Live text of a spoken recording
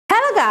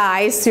Hello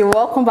guys, you're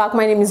welcome back.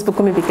 My name is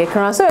Bukumi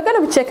Bikekran. So we're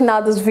going to be checking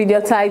out this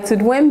video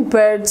titled When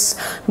Birds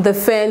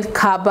Defend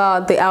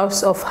Kaaba, the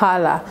House of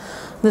Allah.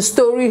 The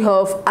story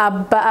of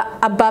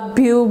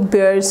Ababil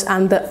birds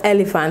and the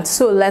elephant.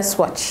 So let's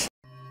watch.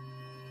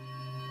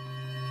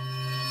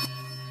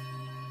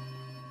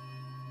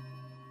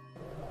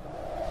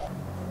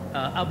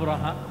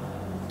 Abraha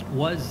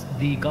was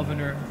the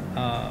governor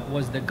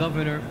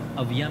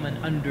of Yemen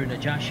under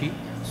Najashi.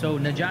 So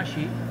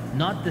Najashi,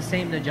 not the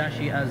same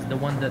Najashi as the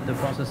one that the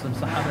Prophet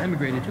Sahaba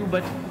emigrated to,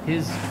 but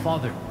his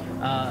father.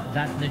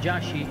 That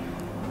Najashi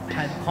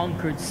had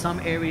conquered some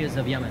areas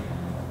of Yemen,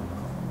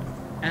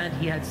 and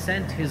he had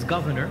sent his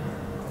governor,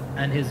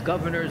 and his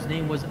governor's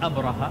name was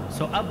Abraha.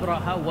 So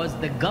Abraha was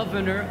the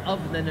governor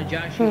of the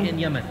Najashi in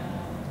Yemen,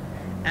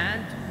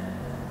 and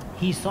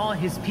he saw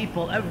his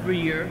people every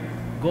year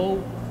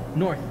go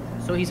north.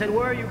 So he said,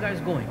 where are you guys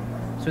going?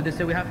 So they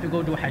said, we have to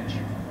go do Hajj.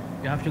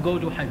 You have to go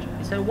do Hajj.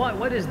 He said,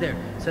 what is there?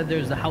 He said,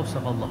 there's the house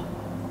of Allah.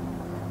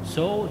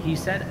 So he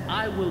said,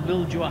 I will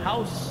build you a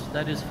house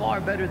that is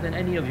far better than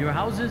any of your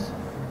houses,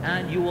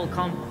 and you will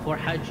come for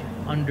Hajj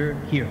under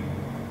here.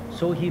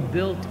 So he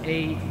built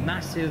a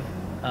massive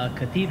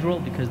cathedral,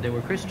 because they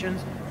were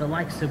Christians, the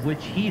likes of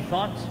which he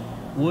thought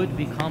would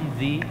become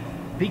the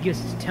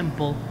biggest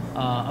temple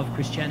of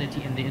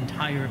Christianity in the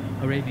entire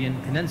Arabian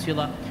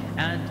Peninsula.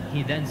 And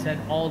he then said,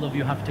 all of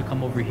you have to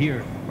come over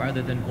here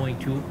rather than going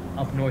to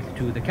up north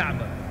to the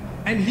Kaaba.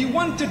 And he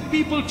wanted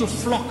people to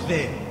flock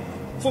there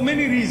for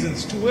many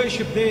reasons, to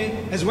worship there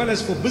as well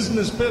as for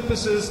business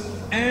purposes,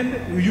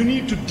 and you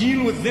need to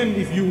deal with them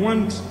if you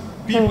want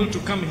people to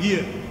come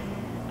here.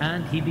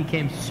 And he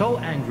became so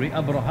angry,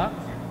 Abraha,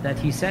 that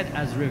he said,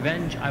 as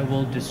revenge, I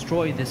will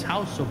destroy this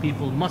house, so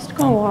people must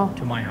come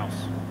to my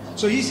house.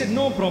 So he said,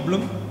 no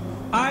problem.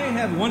 I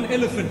have one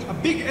elephant, a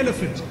big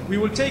elephant. We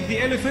will take the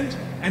elephant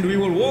and we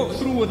will walk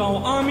through with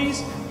our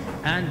armies.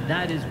 And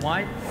that is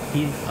why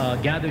he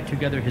gathered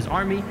together his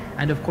army.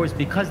 And of course,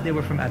 because they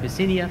were from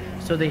Abyssinia,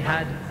 so they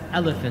had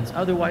elephants.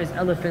 Otherwise,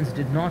 elephants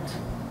did not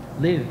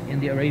live in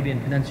the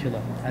Arabian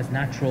Peninsula as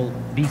natural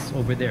beasts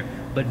over there.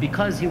 But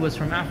because he was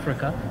from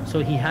Africa, so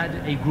he had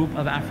a group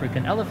of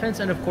African elephants.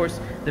 And of course,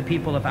 the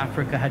people of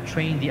Africa had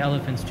trained the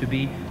elephants to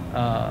be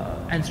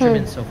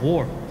instruments of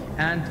war.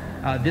 And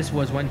this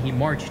was when he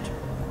marched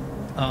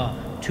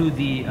to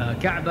the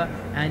Kaaba,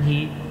 and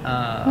he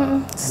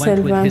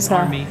went with his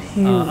army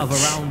of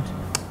around,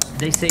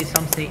 they say,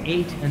 some say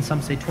 8 and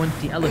some say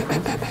 20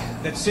 elephants.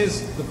 That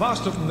says, the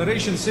vast of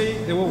narration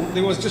say there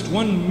was just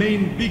one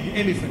main big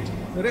elephant.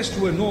 The rest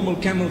were normal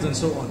camels and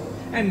so on.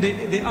 And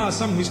there are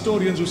some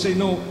historians who say,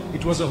 no,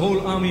 it was a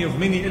whole army of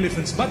many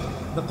elephants. But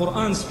the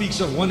Quran speaks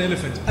of one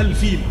elephant,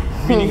 al-fil,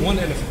 meaning one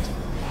elephant.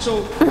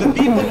 So the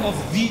people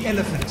of the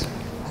elephant,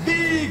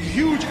 big,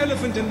 huge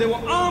elephant, and there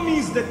were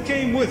armies that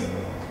came with.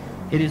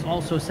 It is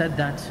also said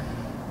that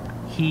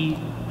he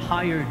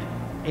hired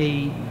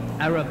a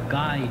Arab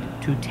guide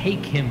to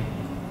take him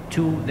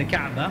to the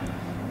Kaaba.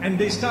 And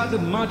they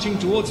started marching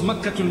towards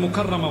Makkah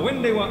al-Mukarramah.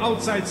 When they were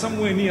outside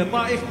somewhere near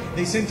Ta'if,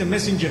 they sent a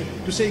messenger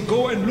to say,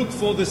 go and look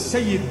for the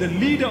Sayyid, the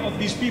leader of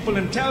these people,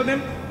 and tell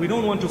them, we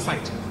don't want to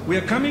fight. We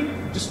are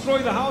coming, destroy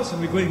the house,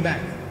 and we're going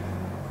back.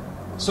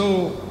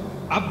 So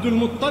Abdul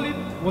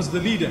Muttalib was the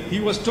leader. He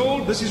was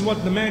told, this is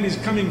what the man is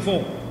coming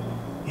for.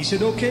 He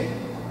said, okay,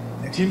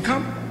 let him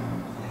come.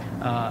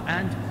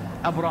 And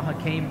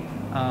Abraha came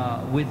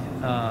with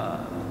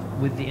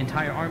the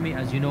entire army.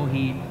 As you know,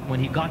 when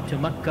he got to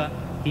Mecca,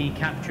 he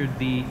captured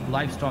the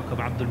livestock of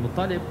Abdul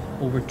Muttalib,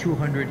 over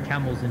 200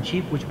 camels and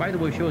sheep, which by the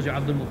way shows you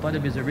Abdul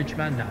Muttalib is a rich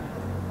man now.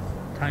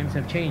 Times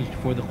have changed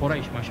for the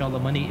Quraysh, mashallah,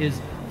 money is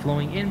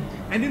flowing in.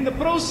 And in the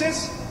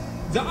process,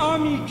 the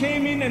army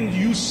came in and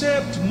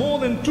usurped more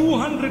than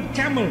 200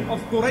 camel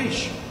of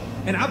Quraysh.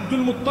 And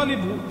Abdul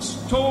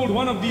Muttalib told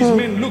one of these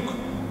men, look,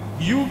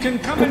 you can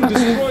come and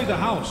destroy the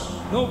house,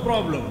 no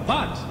problem.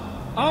 But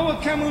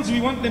our camels, we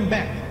want them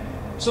back.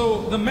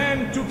 So the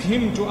man took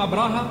him to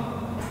Abraha.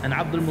 And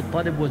Abdul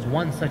Muttalib was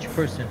one such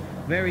person.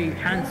 Very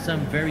handsome,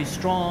 very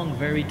strong,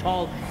 very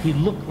tall. He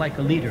looked like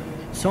a leader.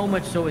 So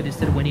much so it is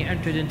said when he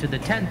entered into the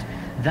tent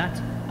that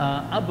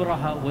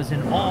Abraha was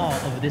in awe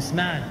of this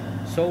man.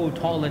 So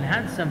tall and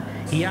handsome,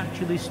 he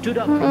actually stood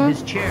up from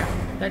his chair.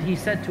 That he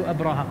said to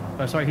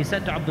he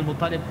said to Abdul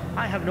Muttalib,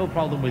 I have no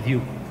problem with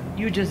you.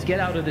 You just get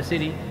out of the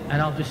city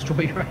and I'll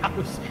destroy your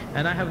house.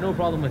 And I have no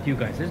problem with you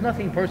guys. There's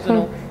nothing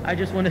personal. I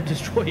just want to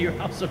destroy your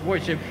house of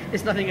worship.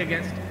 It's nothing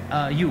against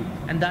you.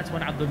 And that's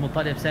when Abdul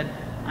Muttalib said,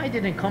 I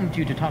didn't come to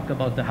you to talk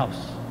about the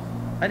house.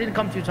 I didn't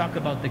come to you to talk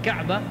about the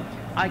Kaaba.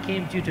 I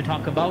came to you to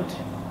talk about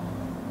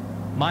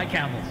my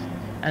camels.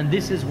 And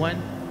this is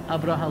when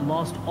Abraha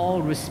lost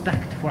all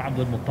respect for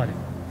Abdul Muttalib.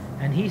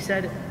 And he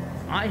said,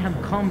 I have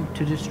come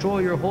to destroy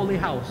your holy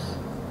house,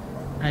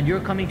 and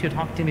you're coming to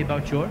talk to me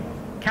about your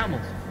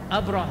camels.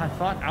 Abraha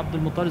thought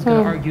Abdul Muttalib is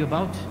going to argue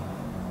about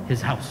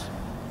his house.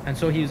 And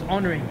so he was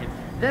honoring him.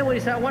 Then when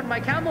he said, I want my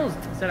camels,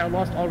 he said, I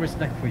lost all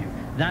respect for you.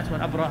 That's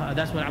when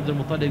Abdul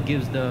Muttalib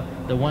gives the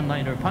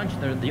one-liner punch,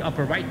 the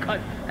upper right cut,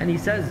 and he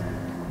says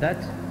that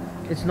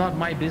it's not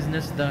my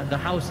business. The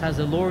house has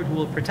a lord who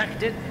will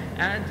protect it,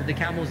 and the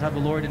camels have a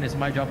lord, and it's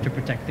my job to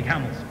protect the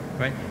camels,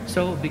 right?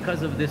 So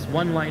because of this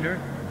one-liner,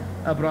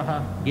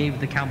 Abraha gave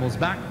the camels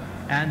back,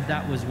 and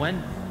that was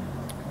when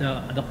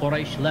the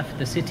Quraysh left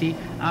the city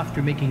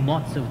after making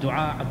lots of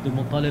dua. Abdul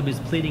Muttalib is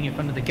pleading in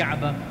front of the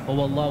Kaaba, oh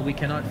Allah, we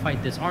cannot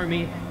fight this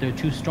army, they're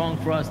too strong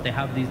for us, they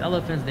have these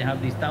elephants, they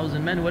have these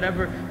 1,000 men,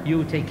 whatever,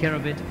 you take care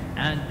of it.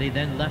 And they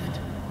then left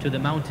to the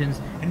mountains.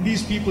 And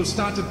these people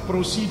started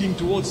proceeding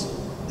towards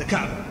the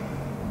Kaaba.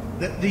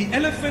 The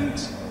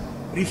elephant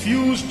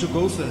refused to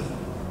go further.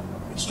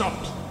 It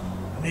stopped.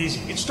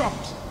 Amazing. It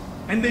stopped.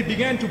 And they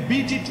began to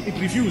beat it, it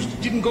refused,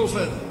 it didn't go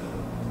further.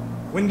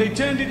 When they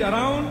turned it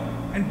around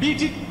and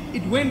beat it,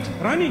 it went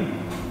running.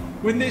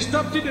 When they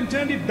stopped it and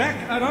turned it back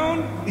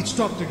around, it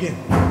stopped again.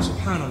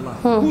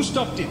 Subhanallah. Who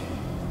stopped it?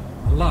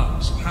 Allah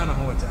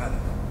subhanahu wa ta'ala.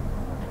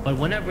 But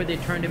whenever they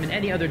turned him in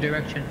any other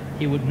direction,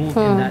 he would move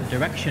in that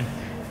direction.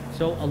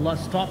 So Allah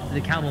stopped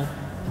the camel,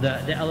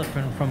 the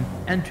elephant from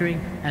entering,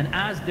 and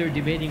as they're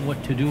debating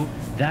what to do,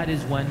 that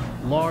is when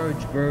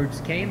large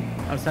birds came.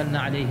 أرسلنا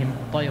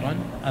عليهم طيرا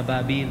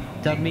أبابيل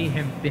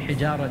ترميهم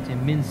بحجارة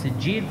من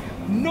سجيل.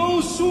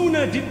 No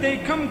sooner did they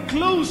come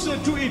closer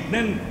to it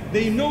than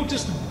they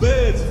noticed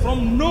birds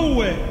from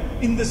nowhere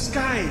in the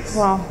skies.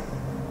 Wow.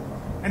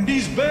 And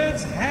these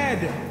birds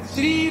had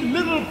 3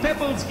 little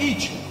pebbles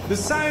each, the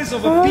size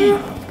of a pea,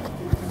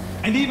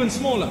 and even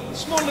smaller,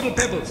 small little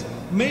pebbles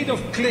made of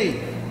clay.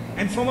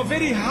 And from a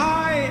very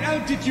high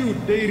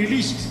altitude, they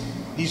released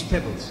these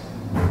pebbles.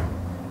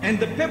 And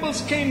the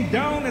pebbles came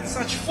down at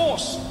such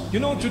force. You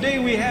know, today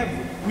we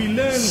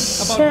learn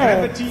about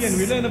gravity, and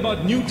we learn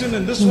about Newton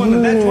and this one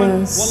and that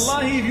one.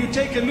 Wallahi, if you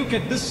take a look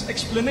at this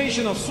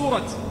explanation of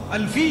Surah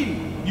Al-Fil,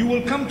 you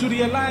will come to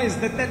realize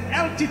that that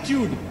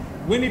altitude,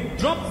 when it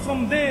dropped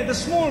from there, the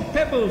small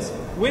pebbles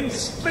went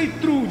straight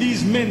through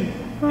these men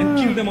and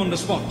killed them on the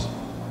spot.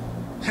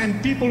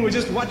 And people were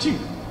just watching.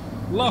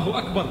 Allahu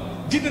Akbar.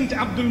 Didn't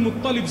Abdul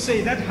Muttalib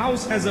say that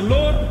house has a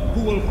Lord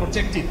who will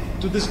protect it?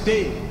 To this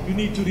day, you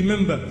need to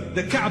remember,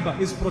 the Kaaba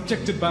is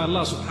protected by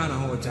Allah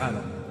subhanahu wa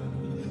ta'ala.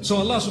 So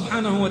Allah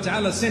subhanahu wa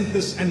ta'ala sent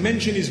this, and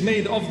mention is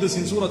made of this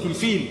in Surah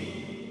Al-Fil.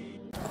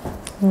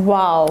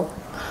 Wow.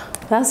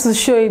 That's to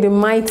show you the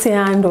mighty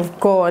hand of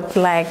God.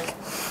 Like,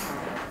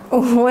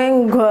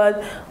 when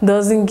God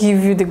doesn't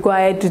give you the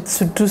guide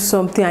to do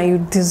something and you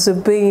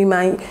disobey Him,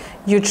 and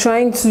you're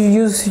trying to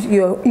use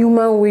your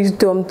human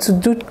wisdom to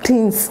do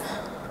things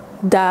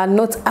that are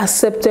not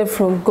accepted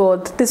from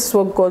God, this is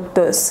what God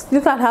does.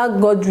 Look at how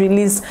God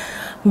released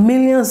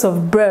millions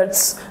of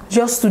birds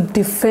just to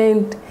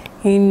defend,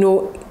 you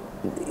know,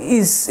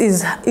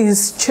 his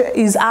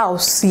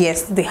house.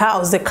 Yes, the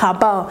house, the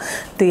Kaaba,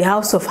 the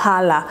house of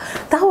Allah.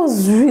 That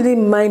was really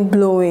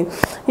mind-blowing.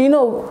 You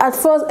know, at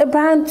first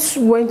Abraham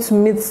went to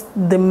meet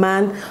the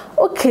man.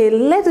 Okay,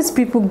 let these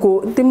people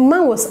go. The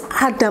man was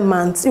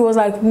adamant. He was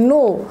like,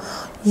 no,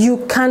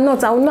 you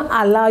cannot, I will not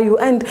allow you.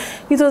 And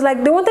it was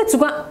like they wanted to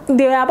go,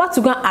 they were about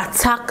to go and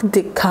attack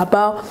the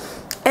Kaaba,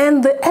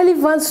 and the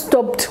elephant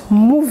stopped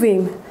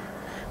moving.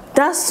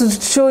 That's to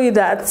show you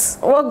that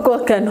what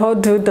God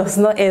cannot do does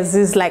not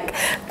exist. Like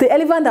the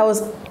elephant that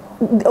was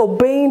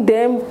obeying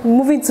them,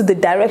 moving to the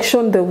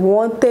direction they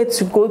wanted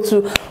to go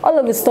to, all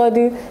of a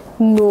sudden,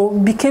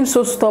 became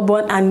so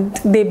stubborn, and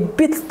they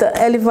beat the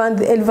elephant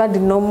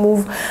did not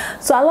move.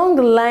 So along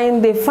the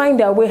line, they find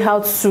their way how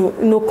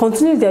to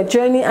continue their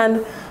journey,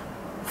 and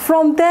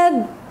from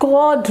there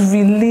God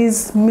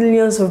released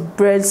millions of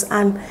birds,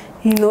 and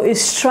it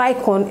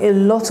strike on a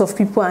lot of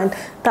people, and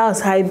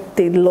that's how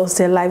they lost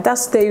their life.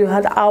 That's there you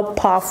had how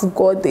powerful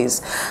God is,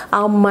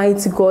 how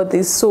mighty God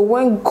is. So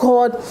when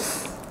God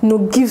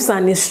gives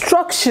an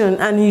instruction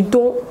and you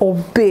don't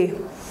obey,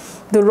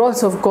 the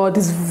wrath of God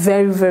is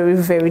very, very,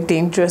 very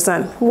dangerous,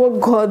 and what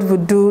God will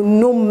do,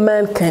 no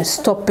man can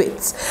stop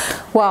it.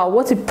 Wow,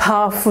 what a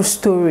powerful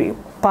story,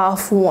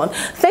 powerful one.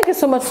 Thank you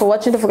so much for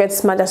watching. Don't forget to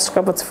smash that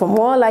subscribe button for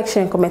more. Like,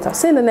 share, and comment. I'll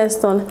see you in the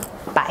next one.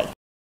 Bye.